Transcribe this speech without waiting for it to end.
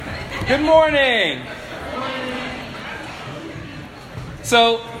Good morning.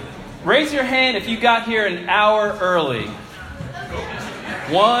 So, raise your hand if you got here an hour early.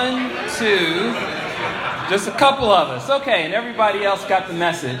 1, 2, just a couple of us. Okay, and everybody else got the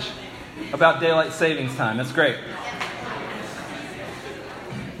message about daylight savings time. That's great.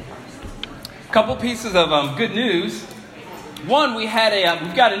 Couple pieces of good news. One, we've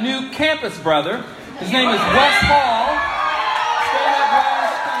got a new campus brother. His name is Wes Hall. Stand up,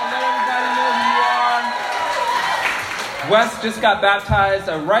 Wes, kind of let everybody know who you are. Wes just got baptized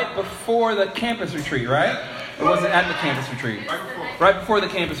right before the campus retreat, right? Or was it at the campus retreat? Right before the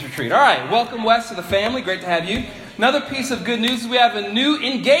campus retreat. All right, welcome Wes to the family. Great to have you. Another piece of good news, we have a new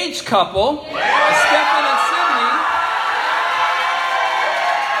engaged couple, Stephen and Sydney.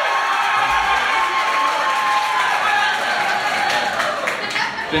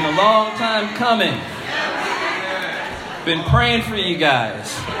 Been a long time coming. Been praying for you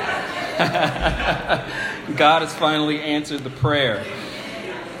guys. God has finally answered the prayer.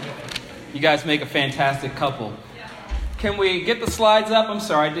 You guys make a fantastic couple. Can we get the slides up? I'm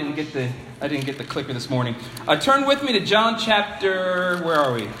sorry, I didn't get the clicker this morning. Turn with me to John chapter, where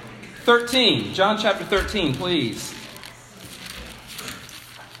are we? 13. John chapter 13, please.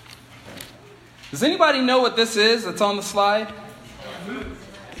 Does anybody know what this is that's on the slide?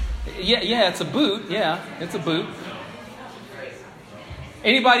 Yeah, it's a boot. Yeah, it's a boot.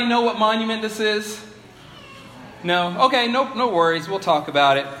 Anybody know what monument this is? No? Okay, no worries. We'll talk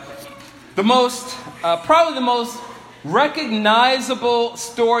about it. Probably the most recognizable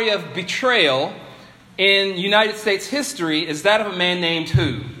story of betrayal in United States history is that of a man named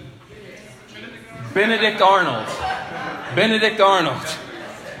who? Benedict Arnold. Benedict Arnold.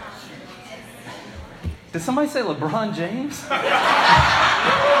 Did somebody say LeBron James?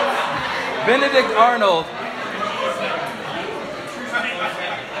 Benedict Arnold.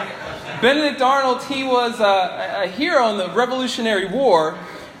 Benedict Arnold, he was a hero in the Revolutionary War.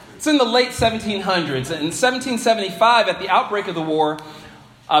 It's in the late 1700s. In 1775, at the outbreak of the war,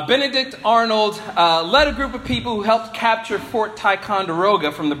 Benedict Arnold led a group of people who helped capture Fort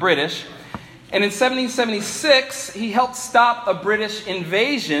Ticonderoga from the British. And in 1776, he helped stop a British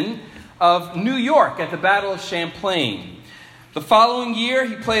invasion of New York at the Battle of Champlain. The following year,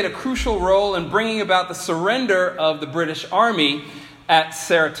 he played a crucial role in bringing about the surrender of the British Army at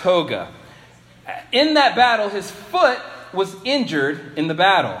Saratoga. In that battle, his foot was injured in the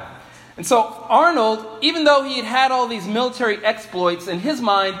battle. And so Arnold, even though he had had all these military exploits, in his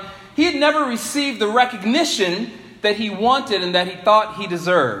mind, he had never received the recognition that he wanted and that he thought he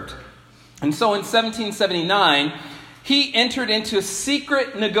deserved. And so in 1779, he entered into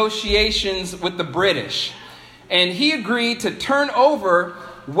secret negotiations with the British. And he agreed to turn over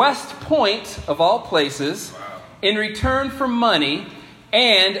West Point, of all places, in return for money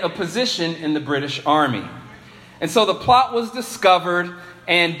and a position in the British Army. And so the plot was discovered,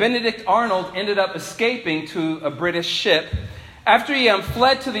 and Benedict Arnold ended up escaping to a British ship. After he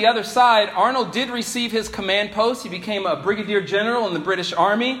fled to the other side, Arnold did receive his command post. He became a brigadier general in the British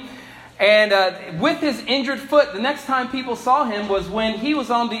Army. And with his injured foot, the next time people saw him was when he was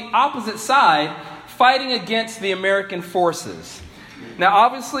on the opposite side fighting against the American forces. Now,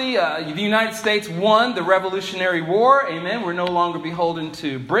 obviously, the United States won the Revolutionary War. Amen. We're no longer beholden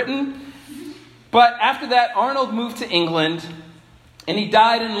to Britain. But after that, Arnold moved to England, and he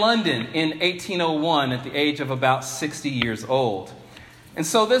died in London in 1801 at the age of about 60 years old. And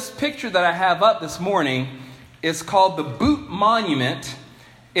so this picture that I have up this morning is called the Boot Monument.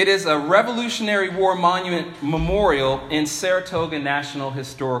 It is a Revolutionary War monument memorial in Saratoga National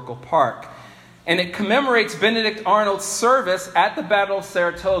Historical Park. And it commemorates Benedict Arnold's service at the Battle of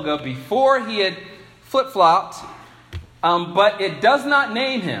Saratoga before he had flip-flopped, but it does not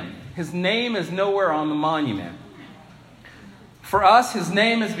name him. His name is nowhere on the monument. For us, his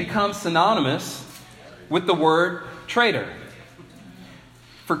name has become synonymous with the word traitor.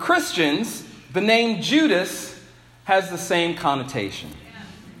 For Christians, the name Judas has the same connotation.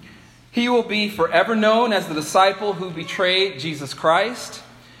 He will be forever known as the disciple who betrayed Jesus Christ.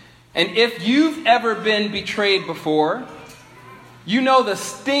 And if you've ever been betrayed before, you know the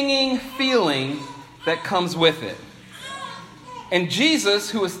stinging feeling that comes with it. And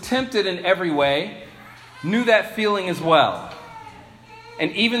Jesus, who was tempted in every way, knew that feeling as well.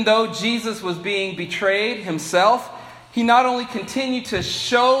 And even though Jesus was being betrayed himself, he not only continued to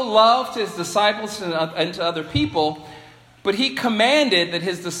show love to his disciples and to other people, but he commanded that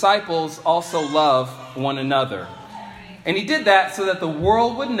his disciples also love one another. And he did that so that the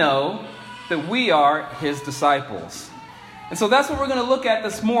world would know that we are his disciples. And so that's what we're going to look at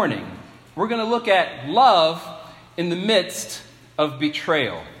this morning. We're going to look at love in the midst of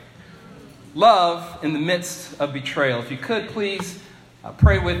betrayal. love in the midst of betrayal. If you could, please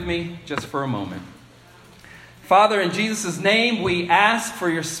pray with me just for a moment. Father, in Jesus' name, we ask for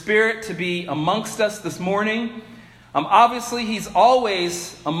your Spirit to be amongst us this morning. Obviously, he's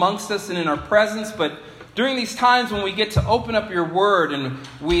always amongst us and in our presence, but during these times when we get to open up your word and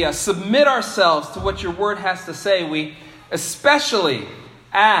we submit ourselves to what your word has to say, we especially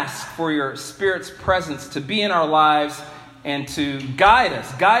ask for your Spirit's presence to be in our lives and to guide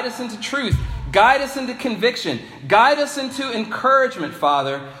us into truth, guide us into conviction, guide us into encouragement,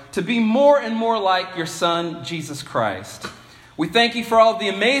 Father, to be more and more like your Son, Jesus Christ. We thank you for all the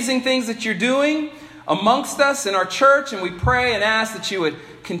amazing things that you're doing amongst us in our church, and we pray and ask that you would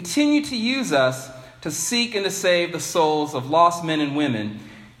continue to use us to seek and to save the souls of lost men and women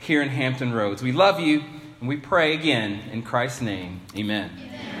here in Hampton Roads. We love you, and we pray again in Christ's name. Amen.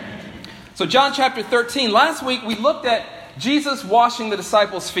 So John chapter 13. Last week we looked at Jesus washing the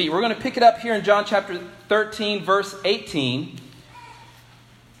disciples' feet. We're going to pick it up here in John chapter 13, verse 18.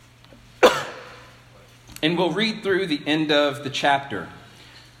 And we'll read through the end of the chapter.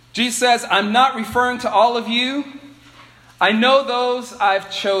 Jesus says, I'm not referring to all of you. I know those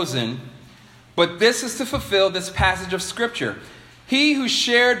I've chosen. But this is to fulfill this passage of Scripture. He who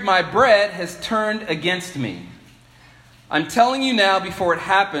shared my bread has turned against me. I'm telling you now before it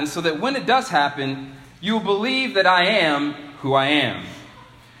happens, so that when it does happen, you will believe that I am who I am.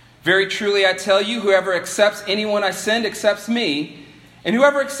 Very truly I tell you, whoever accepts anyone I send accepts me, and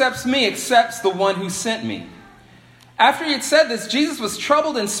whoever accepts me accepts the one who sent me. After he had said this, Jesus was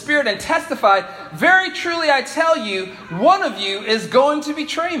troubled in spirit and testified, very truly I tell you, one of you is going to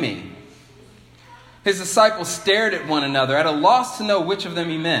betray me. His disciples stared at one another, at a loss to know which of them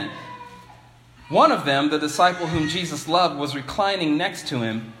he meant. One of them, the disciple whom Jesus loved, was reclining next to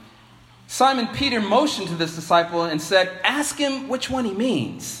him. Simon Peter motioned to this disciple and said, ask him which one he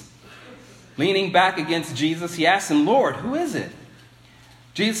means. Leaning back against Jesus, he asked him, Lord, who is it?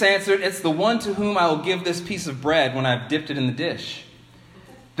 Jesus answered, it's the one to whom I will give this piece of bread when I've dipped it in the dish.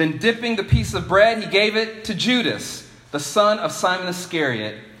 Then dipping the piece of bread, he gave it to Judas, the son of Simon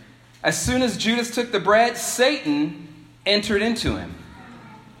Iscariot. As soon as Judas took the bread, Satan entered into him.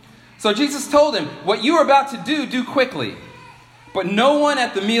 So Jesus told him, what you are about to do, do quickly. But no one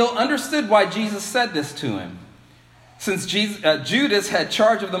at the meal understood why Jesus said this to him. Since Judas had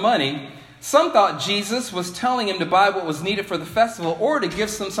charge of the money, some thought Jesus was telling him to buy what was needed for the festival or to give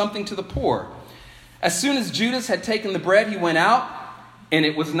something to the poor. As soon as Judas had taken the bread, he went out, and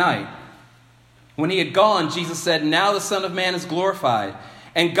it was night. When he had gone, Jesus said, now the Son of Man is glorified,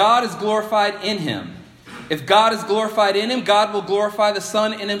 and God is glorified in him. If God is glorified in him, God will glorify the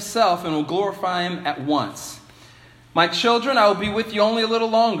Son in himself and will glorify him at once. My children, I will be with you only a little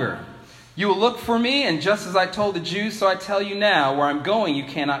longer. You will look for me, and just as I told the Jews, so I tell you now, where I'm going, you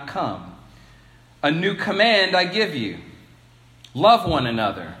cannot come. A new command I give you. Love one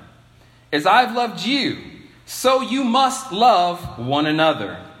another. As I've loved you, so you must love one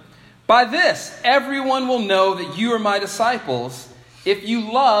another. By this, everyone will know that you are my disciples, if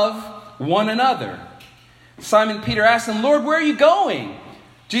you love one another. Simon Peter asked him, Lord, where are you going?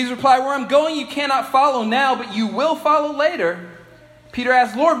 Jesus replied, where I'm going you cannot follow now, but you will follow later. Peter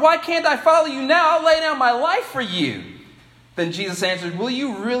asked, Lord, why can't I follow you now? I'll lay down my life for you. Then Jesus answered, will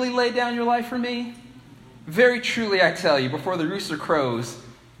you really lay down your life for me? Very truly I tell you, before the rooster crows,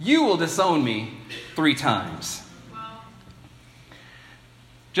 you will disown me 3 times.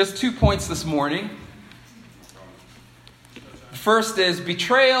 Just 2 points this morning. First is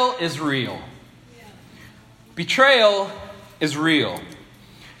betrayal is real. Betrayal is real.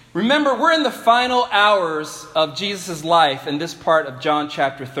 Remember, we're in the final hours of Jesus' life in this part of John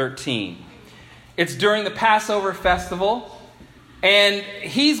chapter 13. It's during the Passover festival, and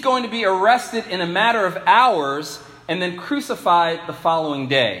he's going to be arrested in a matter of hours and then crucified the following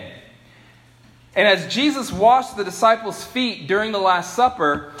day. And as Jesus washed the disciples' feet during the Last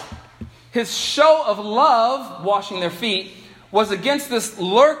Supper, his show of love, washing their feet, was against this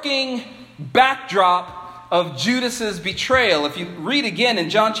lurking backdrop of Judas's betrayal. If you read again in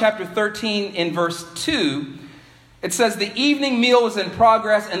John chapter 13 in verse 2, it says, the evening meal was in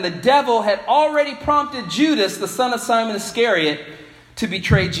progress, and the devil had already prompted Judas, the son of Simon Iscariot, to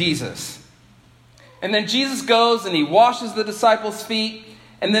betray Jesus. And then Jesus goes and he washes the disciples' feet.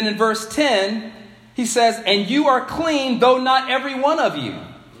 And then in verse 10, he says, and you are clean, though not every one of you.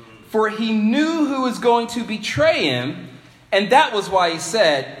 For he knew who was going to betray him, and that was why he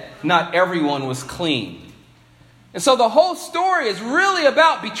said, not everyone was clean. And so the whole story is really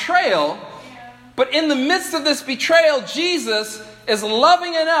about betrayal. But in the midst of this betrayal, Jesus is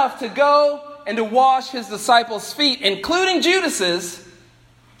loving enough to go and to wash his disciples' feet, including Judas's.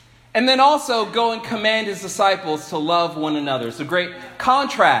 And then also go and command his disciples to love one another. It's a great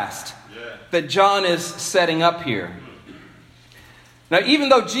contrast that John is setting up here. Now, even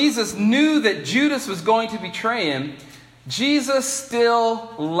though Jesus knew that Judas was going to betray him, Jesus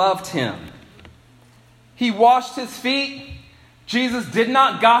still loved him. He washed his feet. Jesus did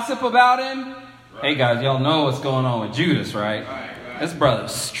not gossip about him. Hey guys, y'all know what's going on with Judas, right? This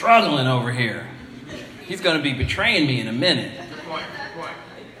brother's struggling over here. He's going to be betraying me in a minute.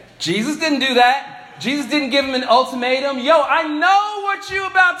 Jesus didn't do that. Jesus didn't give him an ultimatum. Yo, I know what you're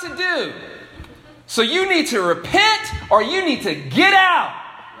about to do. So you need to repent or you need to get out.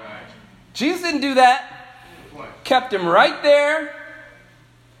 Jesus didn't do that. Kept him right there.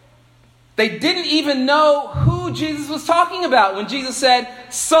 They didn't even know who Jesus was talking about when Jesus said,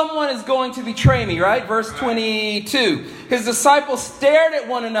 someone is going to betray me, right? Verse 22. His disciples stared at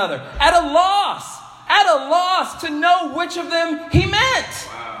one another at a loss to know which of them he meant.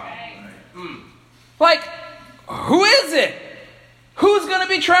 Like, who is it? Who's going to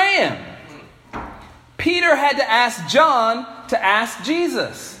betray him? Peter had to ask John to ask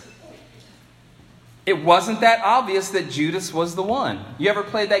Jesus. It wasn't that obvious that Judas was the one. You ever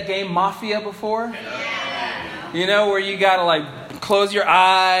played that game Mafia before? Yeah. You know, where you got to like close your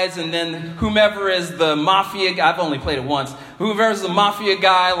eyes and then whomever is the mafia guy, I've only played it once. Whoever is the mafia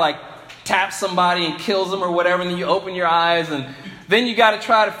guy like taps somebody and kills them or whatever, and then you open your eyes and then you got to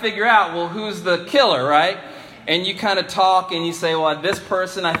try to figure out, well, who's the killer, right? And you kind of talk and you say, well, this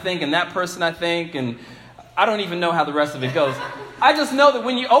person I think and that person I think, and I don't even know how the rest of it goes. I just know that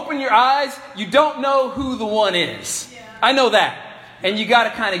when you open your eyes, you don't know who the one is. I know that. And you got to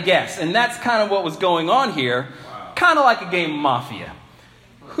kind of guess. And that's kind of what was going on here. Kind of like a game of Mafia.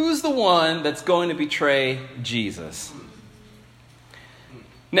 Who's the one that's going to betray Jesus?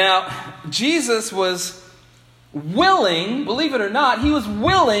 Now, Jesus was willing, believe it or not, he was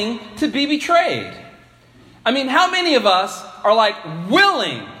willing to be betrayed. I mean, how many of us are like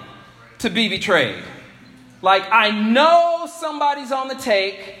willing to be betrayed? Like, I know somebody's on the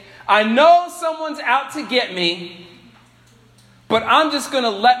take. I know someone's out to get me. But I'm just going to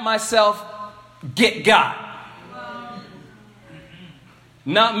let myself get got.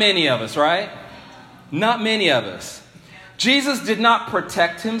 Not many of us, right? Not many of us. Jesus did not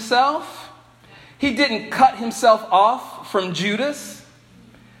protect himself. He didn't cut himself off from Judas.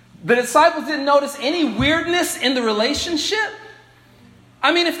 The disciples didn't notice any weirdness in the relationship.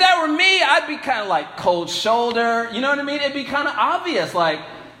 I mean, if that were me, I'd be kind of like cold shoulder. You know what I mean? It'd be kind of obvious. Like,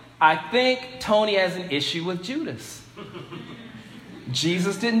 I think Tony has an issue with Judas.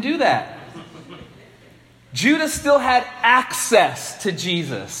 Jesus didn't do that. Judas still had access to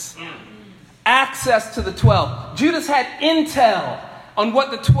Jesus. Access to the 12. Judas had intel on what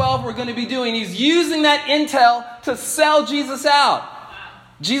the 12 were going to be doing. He's using that intel to sell Jesus out.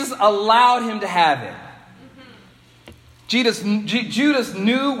 Jesus allowed him to have it. Judas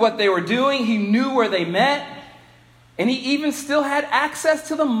knew what they were doing. He knew where they met. And he even still had access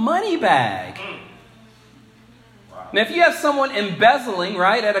to the money bag. Wow. Now, if you have someone embezzling,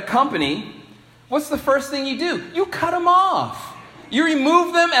 right, at a company, what's the first thing you do? You cut them off. You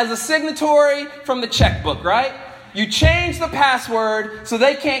remove them as a signatory from the checkbook, right? You change the password so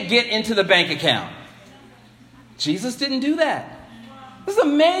they can't get into the bank account. Jesus didn't do that. This is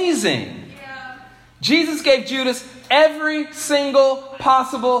amazing. Jesus gave Judas every single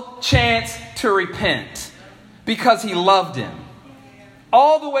possible chance to repent because he loved him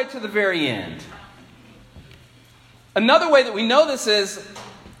all the way to the very end. Another way that we know this is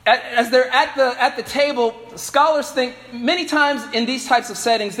as they're at the table, scholars think many times in these types of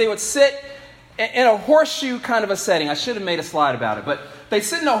settings they would sit in a horseshoe kind of a setting. I should have made a slide about it, but they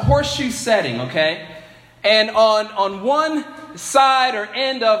sit in a horseshoe setting, okay? And on one side or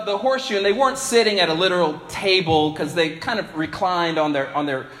end of the horseshoe, and they weren't sitting at a literal table because they kind of reclined on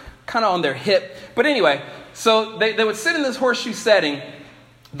their hip. But anyway, so they would sit in this horseshoe setting.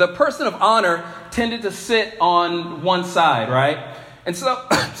 The person of honor tended to sit on one side, right? And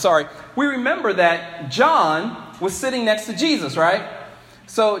so, we remember that John was sitting next to Jesus, right?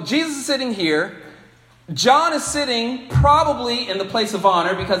 So Jesus is sitting here. John is sitting probably in the place of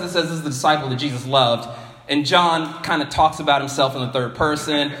honor because it says this is the disciple that Jesus loved. And John kind of talks about himself in the third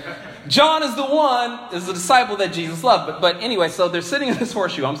person. John is the disciple that Jesus loved. But anyway, so they're sitting in this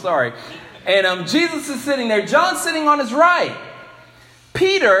horseshoe. I'm sorry. And Jesus is sitting there. John's sitting on his right.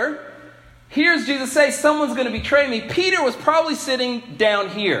 Peter hears Jesus say, someone's going to betray me. Peter was probably sitting down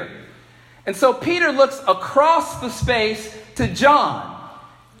here. And so Peter looks across the space to John.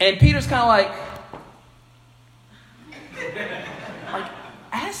 And Peter's kind of like,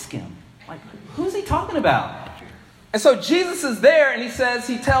 ask him. Like, who's he talking about? And so Jesus is there, and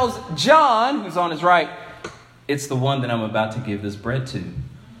he tells John, who's on his right, it's the one that I'm about to give this bread to.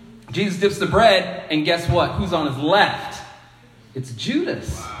 Jesus dips the bread, and guess what? Who's on his left? It's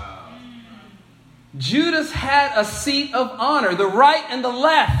Judas. Wow. Judas had a seat of honor, the right and the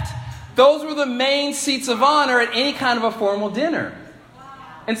left. Those were the main seats of honor at any kind of a formal dinner.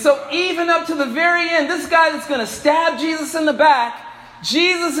 And so even up to the very end, this guy that's going to stab Jesus in the back,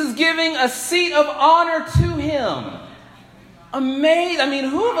 Jesus is giving a seat of honor to him. Amazing. I mean,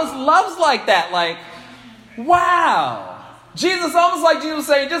 who of us loves like that? Like, wow. Jesus, almost like Jesus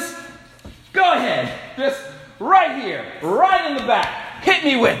saying, just go ahead. Just right here, right in the back. Hit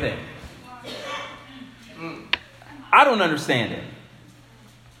me with it. I don't understand it.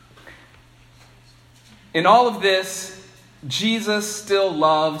 In all of this, Jesus still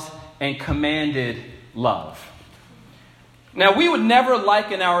loved and commanded love. Now, we would never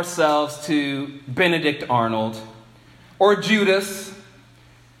liken ourselves to Benedict Arnold or Judas.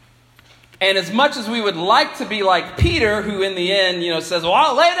 And as much as we would like to be like Peter, who in the end, says, well,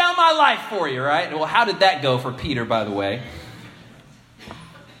 I'll lay down my life for you, right? Well, how did that go for Peter, by the way?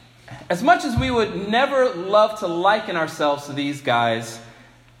 As much as we would never love to liken ourselves to these guys,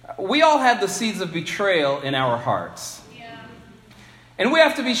 we all have the seeds of betrayal in our hearts. And we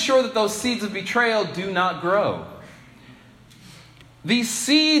have to be sure that those seeds of betrayal do not grow. These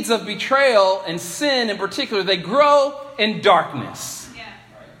seeds of betrayal and sin in particular, they grow in darkness. Yeah.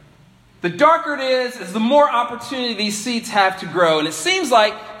 The darker it is the more opportunity these seeds have to grow. And it seems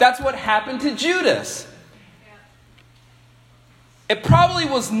like that's what happened to Judas. Yeah. It probably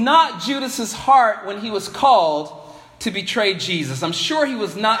was not Judas's heart when he was called to betray Jesus. I'm sure he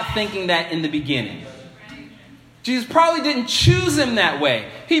was not thinking that in the beginning. Jesus probably didn't choose him that way.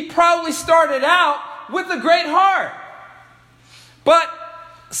 He probably started out with a great heart. But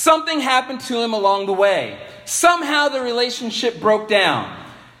something happened to him along the way. Somehow the relationship broke down.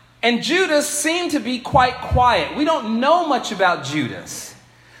 And Judas seemed to be quite quiet. We don't know much about Judas.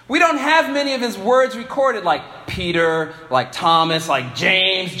 We don't have many of his words recorded like Peter, like Thomas, like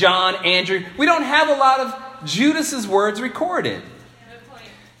James, John, Andrew. We don't have a lot of Judas's words recorded.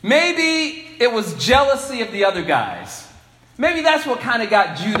 Maybe it was jealousy of the other guys. Maybe that's what kind of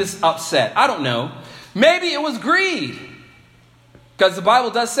got Judas upset. I don't know. Maybe it was greed. Because the Bible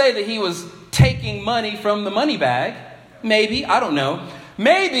does say that he was taking money from the money bag. Maybe, I don't know.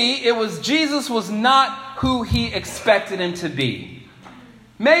 Maybe it was Jesus was not who he expected him to be.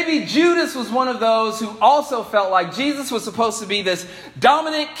 Maybe Judas was one of those who also felt like Jesus was supposed to be this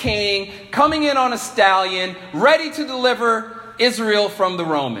dominant king coming in on a stallion, ready to deliver Israel from the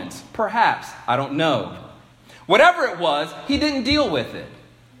Romans. Perhaps, I don't know. Whatever it was, he didn't deal with it.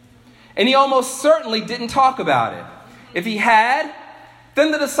 And he almost certainly didn't talk about it. If he had,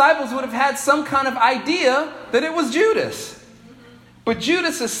 then the disciples would have had some kind of idea that it was Judas. But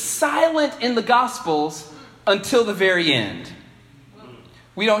Judas is silent in the Gospels until the very end.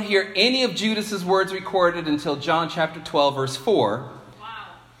 We don't hear any of Judas's words recorded until John chapter 12, verse 4.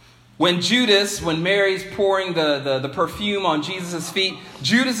 When Mary's pouring the perfume on Jesus' feet,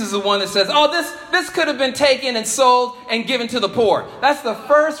 Judas is the one that says, oh, this could have been taken and sold and given to the poor. That's the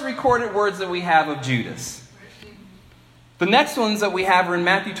first recorded words that we have of Judas. The next ones that we have are in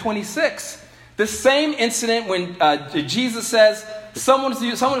Matthew 26. The same incident when Jesus says, one of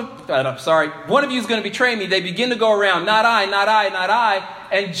you is going to betray me. They begin to go around, not I, not I, not I.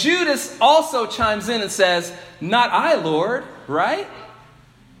 And Judas also chimes in and says, not I, Lord, right?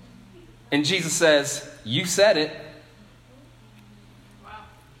 And Jesus says, you said it. Wow.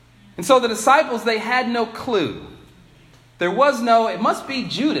 And so the disciples, they had no clue. It must be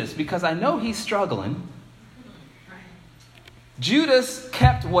Judas because I know he's struggling. Judas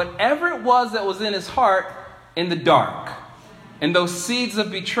kept whatever it was that was in his heart in the dark. And those seeds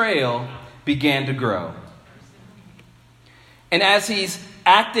of betrayal began to grow. And as he's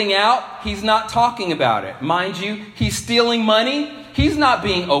acting out, he's not talking about it. Mind you, he's stealing money. He's not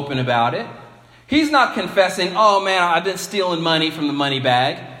being open about it. He's not confessing, oh man, I've been stealing money from the money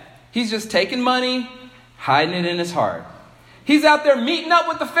bag. He's just taking money, hiding it in his heart. He's out there meeting up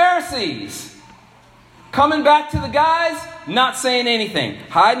with the Pharisees. Coming back to the guys, not saying anything,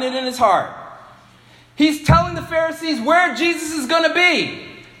 hiding it in his heart. He's telling the Pharisees where Jesus is going to be.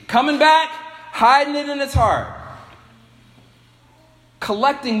 Coming back, hiding it in his heart.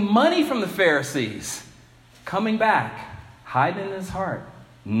 Collecting money from the Pharisees. Coming back, hiding in his heart,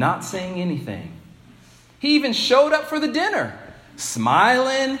 not saying anything. He even showed up for the dinner,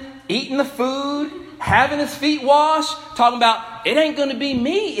 smiling, eating the food, having his feet washed, talking about, it ain't going to be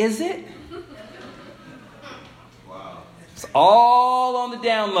me, is it? Wow. It's all on the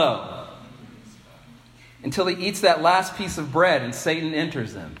down low. until he eats that last piece of bread and Satan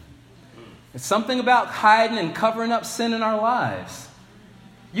enters him. It's something about hiding and covering up sin in our lives.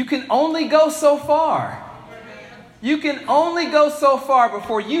 You can only go so far. You can only go so far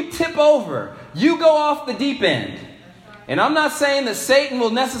before you tip over. You go off the deep end. And I'm not saying that Satan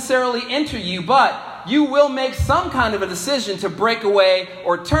will necessarily enter you, but you will make some kind of a decision to break away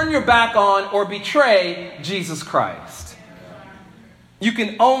or turn your back on or betray Jesus Christ. You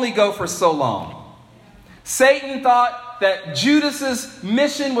can only go for so long. Satan thought that Judas's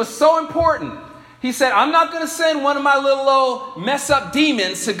mission was so important. He said, I'm not going to send one of my little old mess up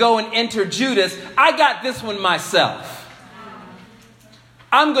demons to go and enter Judas. I got this one myself.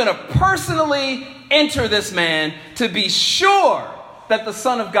 I'm going to personally enter this man to be sure that the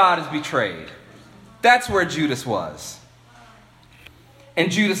Son of God is betrayed. That's where Judas was.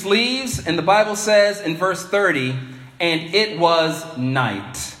 And Judas leaves, and the Bible says in verse 30, and it was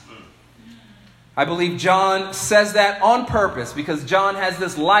night. I believe John says that on purpose because John has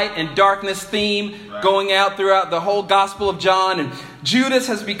this light and darkness theme going out throughout the whole Gospel of John. And Judas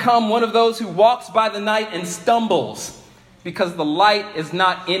has become one of those who walks by the night and stumbles because the light is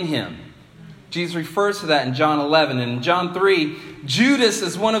not in him. Jesus refers to that in John 11. And in John 3, Judas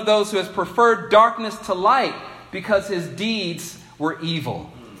is one of those who has preferred darkness to light because his deeds were evil.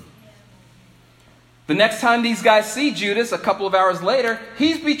 The next time these guys see Judas, a couple of hours later,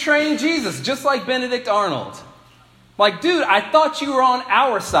 he's betraying Jesus, just like Benedict Arnold. Like, dude, I thought you were on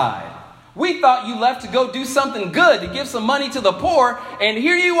our side. We thought you left to go do something good, to give some money to the poor, and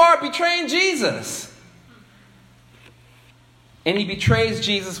here you are betraying Jesus. And he betrays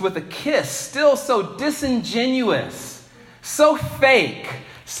Jesus with a kiss, still so disingenuous, so fake,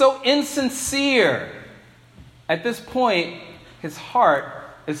 so insincere. At this point, his heart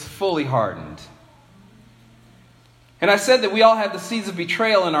is fully hardened. And I said that we all have the seeds of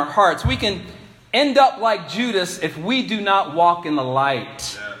betrayal in our hearts. We can end up like Judas if we do not walk in the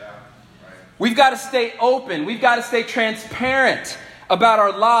light. We've got to stay open. We've got to stay transparent about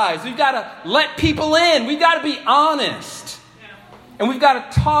our lives. We've got to let people in. We've got to be honest. And we've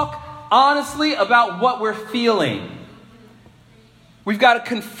got to talk honestly about what we're feeling. We've got to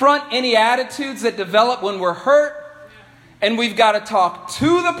confront any attitudes that develop when we're hurt. And we've got to talk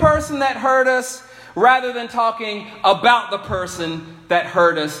to the person that hurt us rather than talking about the person that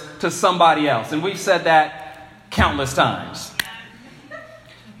hurt us to somebody else. And we've said that countless times.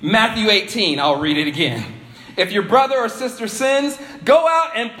 Matthew 18, I'll read it again. If your brother or sister sins, go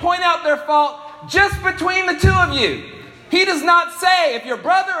out and point out their fault just between the two of you. He does not say, if your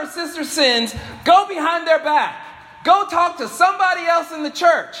brother or sister sins, go behind their back. Go talk to somebody else in the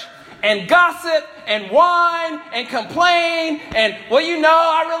church and gossip and whine and complain and, well, you know,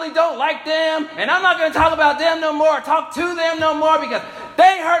 I really don't like them and I'm not going to talk about them no more, talk to them no more because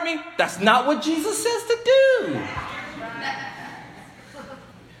they hurt me. That's not what Jesus says to do.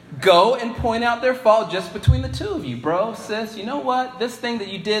 Go and point out their fault just between the two of you, bro, sis. You know what? This thing that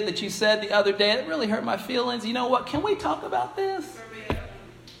you did, that you said the other day, it really hurt my feelings. You know what? Can we talk about this?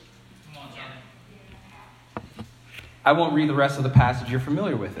 I won't read the rest of the passage. You're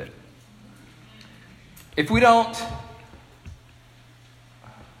familiar with it. If we don't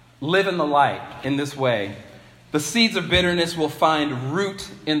live in the light in this way, the seeds of bitterness will find root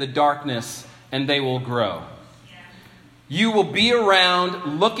in the darkness and they will grow. You will be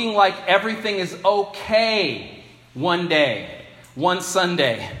around looking like everything is okay one day, one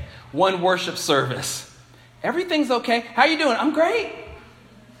Sunday, one worship service. Everything's okay. How you doing? I'm great.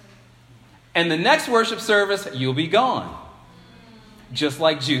 And the next worship service, you'll be gone. Just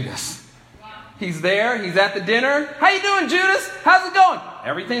like Judas. He's there. He's at the dinner. How you doing, Judas? How's it going?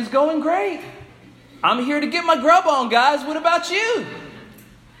 Everything's going great. I'm here to get my grub on, guys. What about you?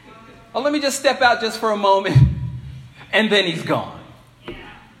 Well, let me just step out just for a moment. And then he's gone.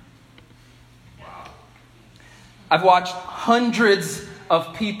 I've watched hundreds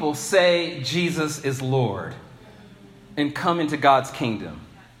of people say Jesus is Lord and come into God's kingdom.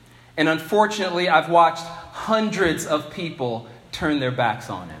 And unfortunately, I've watched hundreds of people turn their backs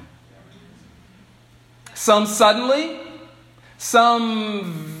on him. Some suddenly,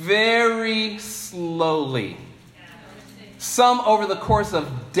 some very slowly, some over the course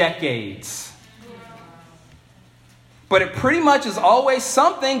of decades. But it pretty much is always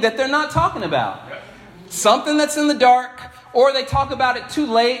something that they're not talking about. Something that's in the dark, or they talk about it too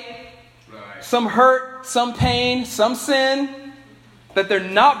late. Some hurt, some pain, some sin that they're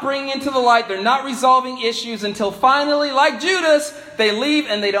not bringing into the light. They're not resolving issues until finally, like Judas, they leave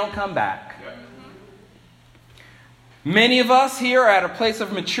and they don't come back. Many of us here are at a place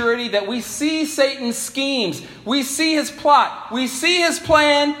of maturity that we see Satan's schemes. We see his plot. We see his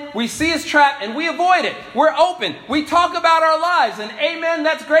plan. We see his trap, and we avoid it. We're open. We talk about our lives, and amen,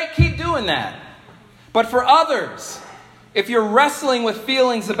 that's great. Keep doing that. But for others, if you're wrestling with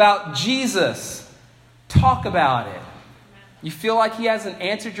feelings about Jesus, talk about it. You feel like he hasn't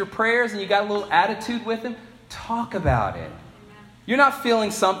answered your prayers and you got a little attitude with him, talk about it. You're not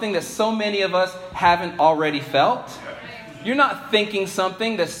feeling something that so many of us haven't already felt. You're not thinking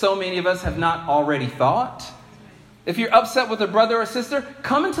something that so many of us have not already thought. If you're upset with a brother or sister,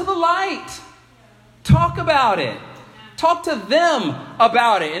 come into the light. Talk about it. Talk to them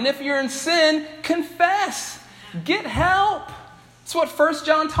about it. And if you're in sin, confess. Get help. It's what 1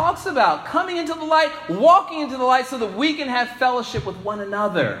 John talks about. Coming into the light, walking into the light so that we can have fellowship with one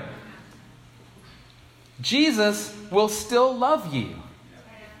another. Jesus will still love you.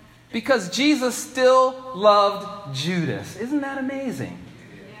 Because Jesus still loved Judas. Isn't that amazing?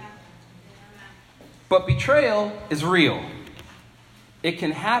 But betrayal is real. It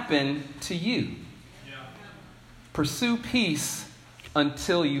can happen to you. Pursue peace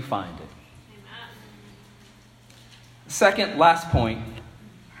until you find it. Second, last point.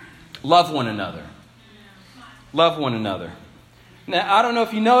 Love one another. Love one another. Now, I don't know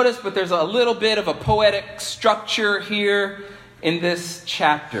if you noticed, but there's a little bit of a poetic structure here in this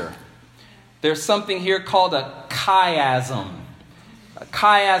chapter. There's something here called a chiasm. A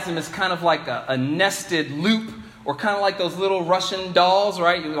chiasm is kind of like a nested loop, or kind of like those little Russian dolls,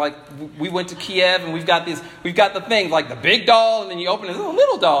 right? Like we went to Kiev and we've got the things like the big doll, and then you open it, a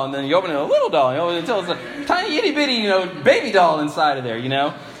little doll, and then you open it, a little doll, until it's a tiny itty bitty, baby doll inside of there,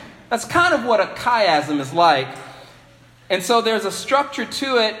 That's kind of what a chiasm is like. And so there's a structure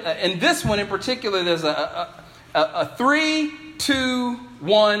to it. In this one in particular, there's a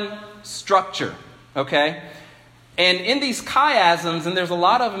 3-2-1 structure, okay? And in these chiasms, and there's a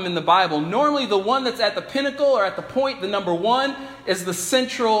lot of them in the Bible, normally the one that's at the pinnacle or at the point, the number 1, is the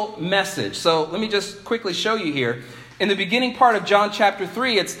central message. So let me just quickly show you here. In the beginning part of John chapter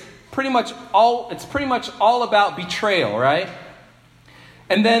 3, it's pretty much all about betrayal, right?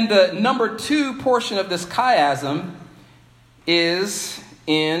 And then the number 2 portion of this chiasm is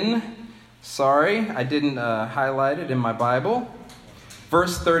in, I didn't highlight it in my Bible.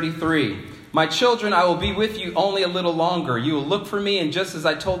 Verse 33. My children, I will be with you only a little longer. You will look for me, and just as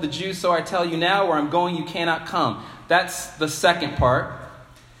I told the Jews, so I tell you now, where I'm going, you cannot come. That's the second part.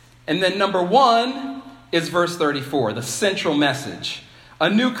 And then number 1 is verse 34, the central message. A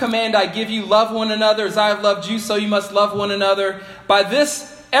new command I give you, love one another as I have loved you, so you must love one another. By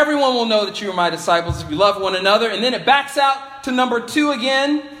this, everyone will know that you are my disciples if you love one another. And then it backs out to number 2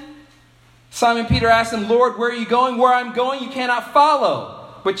 again. Simon Peter asked him, Lord, where are you going? Where I'm going, you cannot follow,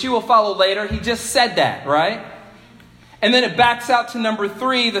 but you will follow later. He just said that, right? And then it backs out to number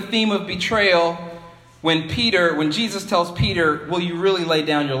 3, the theme of betrayal, when Jesus tells Peter, will you really lay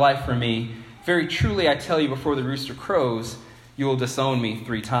down your life for me? Very truly, I tell you, before the rooster crows, you will disown me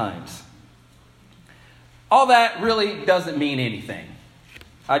 3 times. All that really doesn't mean anything.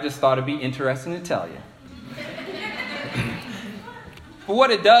 I just thought it'd be interesting to tell you. But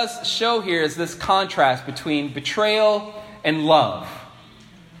what it does show here is this contrast between betrayal and love.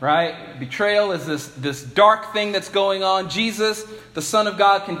 Right? Betrayal is this dark thing that's going on. Jesus, the Son of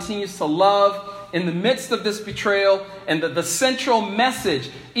God, continues to love in the midst of this betrayal. And the central message,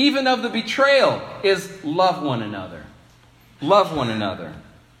 even of the betrayal, is love one another. Love one another.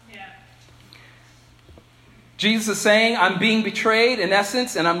 Yeah. Jesus is saying, I'm being betrayed in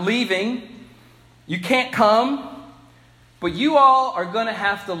essence, and I'm leaving. You can't come, but you all are going to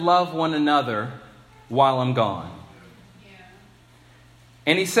have to love one another while I'm gone.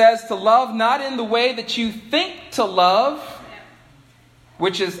 And he says to love not in the way that you think to love,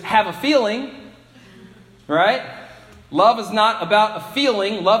 which is have a feeling, right? Love is not about a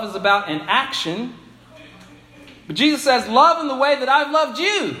feeling. Love is about an action. But Jesus says, love in the way that I've loved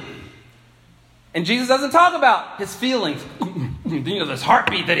you. And Jesus doesn't talk about his feelings. This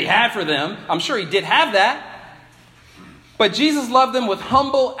heartbeat that he had for them. I'm sure he did have that. But Jesus loved them with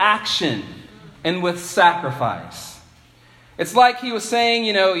humble action and with sacrifice. It's like he was saying,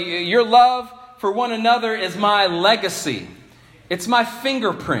 your love for one another is my legacy. It's my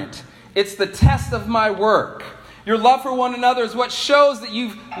fingerprint. It's the test of my work. Your love for one another is what shows that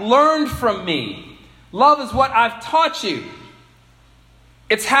you've learned from me. Love is what I've taught you.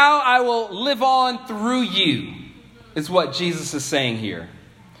 It's how I will live on through you, is what Jesus is saying here.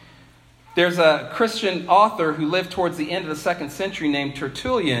 There's a Christian author who lived towards the end of the 2nd century named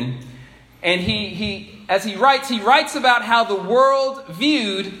Tertullian. And he writes about how the world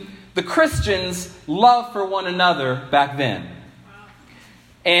viewed the Christians' love for one another back then.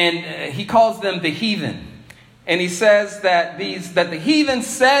 And he calls them the heathen. And he says that the heathen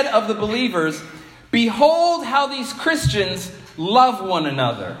said of the believers, "Behold how these Christians love one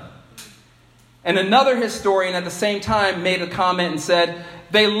another." And another historian at the same time made a comment and said,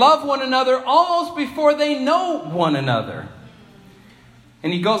 "They love one another almost before they know one another."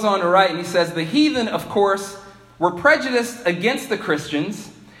 And he goes on to write, and he says, "The heathen, of course, were prejudiced against the Christians.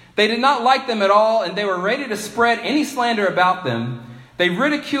 They did not like them at all, and they were ready to spread any slander about them. They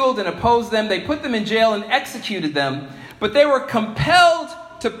ridiculed and opposed them. They put them in jail and executed them. But they were compelled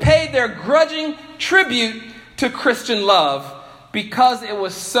to pay their grudging tribute to Christian love because it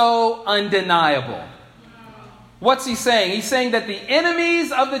was so undeniable." What's he saying? He's saying that the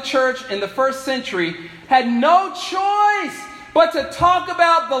enemies of the church in the first century had no choice but to talk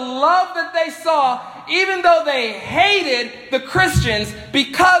about the love that they saw, even though they hated the Christians,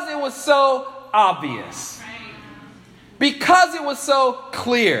 because it was so obvious. Because it was so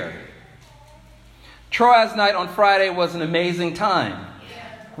clear. Troas night on Friday was an amazing time.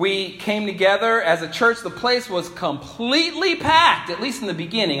 We came together as a church. The place was completely packed, at least in the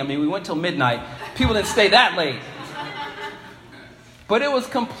beginning. I mean, we went till midnight. People didn't stay that late. But it was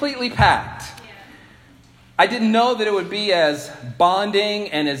completely packed. I didn't know that it would be as bonding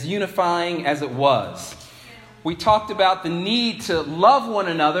and as unifying as it was. We talked about the need to love one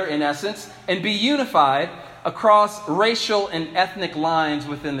another, in essence, and be unified across racial and ethnic lines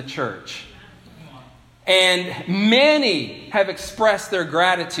within the church. And many have expressed their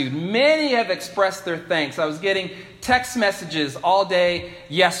gratitude. Many have expressed their thanks. I was getting text messages all day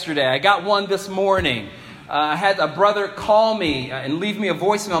yesterday. I got one this morning. I had a brother call me and leave me a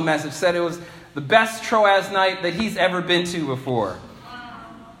voicemail message. Said it was the best Troas night that he's ever been to before.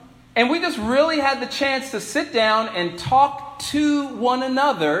 And we just really had the chance to sit down and talk to one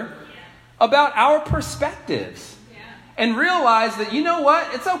another about our perspectives. And realize that, you know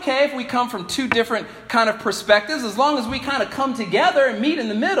what? It's okay if we come from two different kind of perspectives. As long as we kind of come together and meet in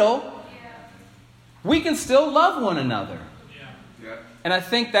the middle, we can still love one another. And I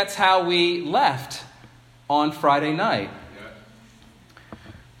think that's how we left on Friday night.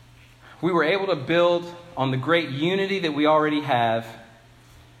 We were able to build on the great unity that we already have.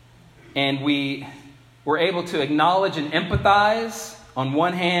 And we were able to acknowledge and empathize on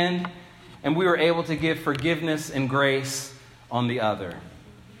one hand, and we were able to give forgiveness and grace on the other.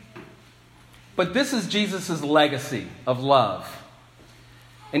 But this is Jesus' legacy of love.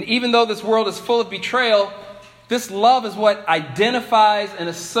 And even though this world is full of betrayal, this love is what identifies and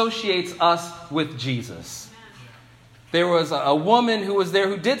associates us with Jesus. There was a woman who was there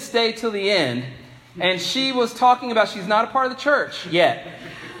who did stay till the end, and she was talking about, she's not a part of the church yet,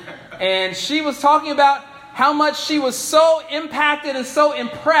 and she was talking about how much she was so impacted and so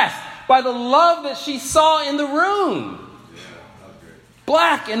impressed by the love that she saw in the room.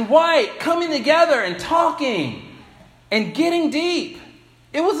 Black and white coming together and talking and getting deep.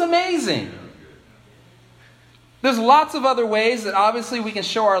 It was amazing. There's lots of other ways that obviously we can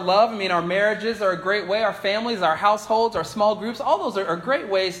show our love. I mean, our marriages are a great way. Our families, our households, our small groups, all those are great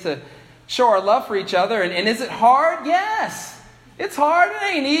ways to show our love for each other. And is it hard? Yes. It's hard. It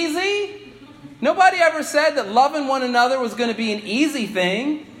ain't easy. Nobody ever said that loving one another was going to be an easy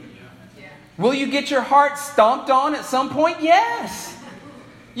thing. Will you get your heart stomped on at some point? Yes.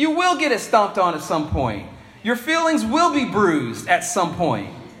 You will get it stomped on at some point. Your feelings will be bruised at some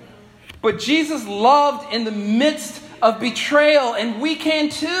point. But Jesus loved in the midst of betrayal, and we can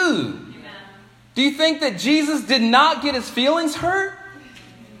too. Do you think that Jesus did not get his feelings hurt?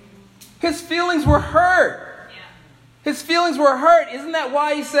 His feelings were hurt. His feelings were hurt. Isn't that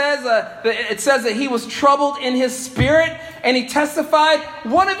why he says, it says that he was troubled in his spirit, and he testified,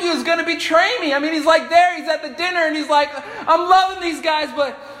 one of you is going to betray me. I mean, he's like there, he's at the dinner, and he's like, I'm loving these guys,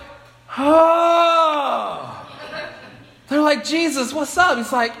 but, oh. They're like, Jesus, what's up?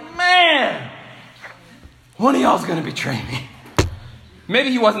 He's like, man, one of y'all's going to betray me. Maybe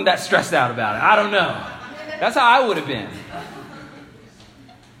he wasn't that stressed out about it. I don't know. That's how I would have been.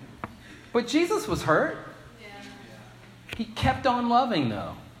 But Jesus was hurt. He kept on loving,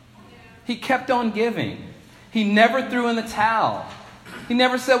 though. He kept on giving. He never threw in the towel. He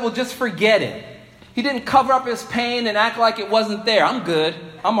never said, well, just forget it. He didn't cover up his pain and act like it wasn't there. I'm good.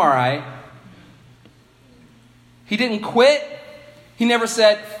 I'm all right. He didn't quit. He never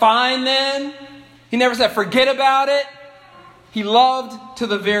said, fine then. He never said, forget about it. He loved to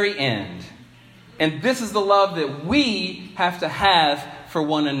the very end. And this is the love that we have to have for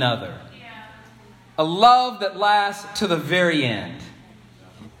one another. A love that lasts to the very end.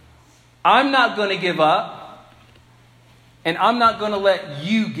 I'm not going to give up. And I'm not going to let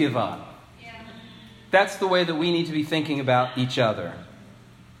you give up. That's the way that we need to be thinking about each other.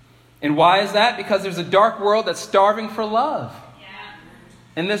 And why is that? Because there's a dark world that's starving for love.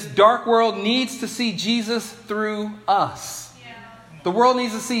 And this dark world needs to see Jesus through us. The world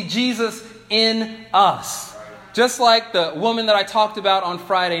needs to see Jesus in us. Just like the woman that I talked about on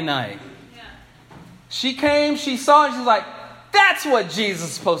Friday night. She came, she saw, and she's like, that's what Jesus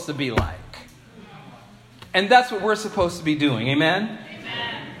is supposed to be like. And that's what we're supposed to be doing. Amen?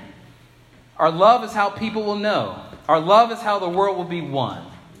 Amen. Our love is how people will know. Our love is how the world will be won.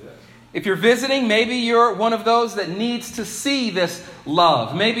 If you're visiting, maybe you're one of those that needs to see this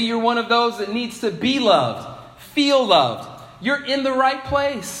love. Maybe you're one of those that needs to be loved, feel loved. You're in the right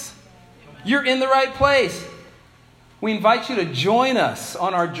place. You're in the right place. We invite you to join us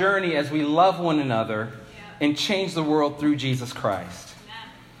on our journey as we love one another and change the world through Jesus Christ.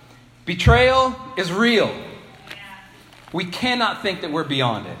 Betrayal is real. We cannot think that we're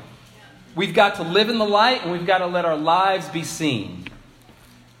beyond it. We've got to live in the light and we've got to let our lives be seen.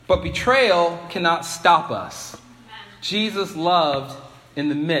 But betrayal cannot stop us. Jesus loved in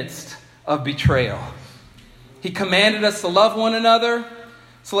the midst of betrayal. He commanded us to love one another.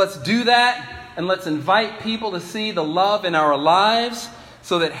 So let's do that. And let's invite people to see the love in our lives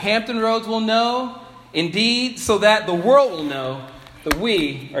so that Hampton Roads will know, indeed, so that the world will know that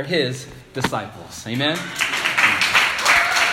we are his disciples. Amen.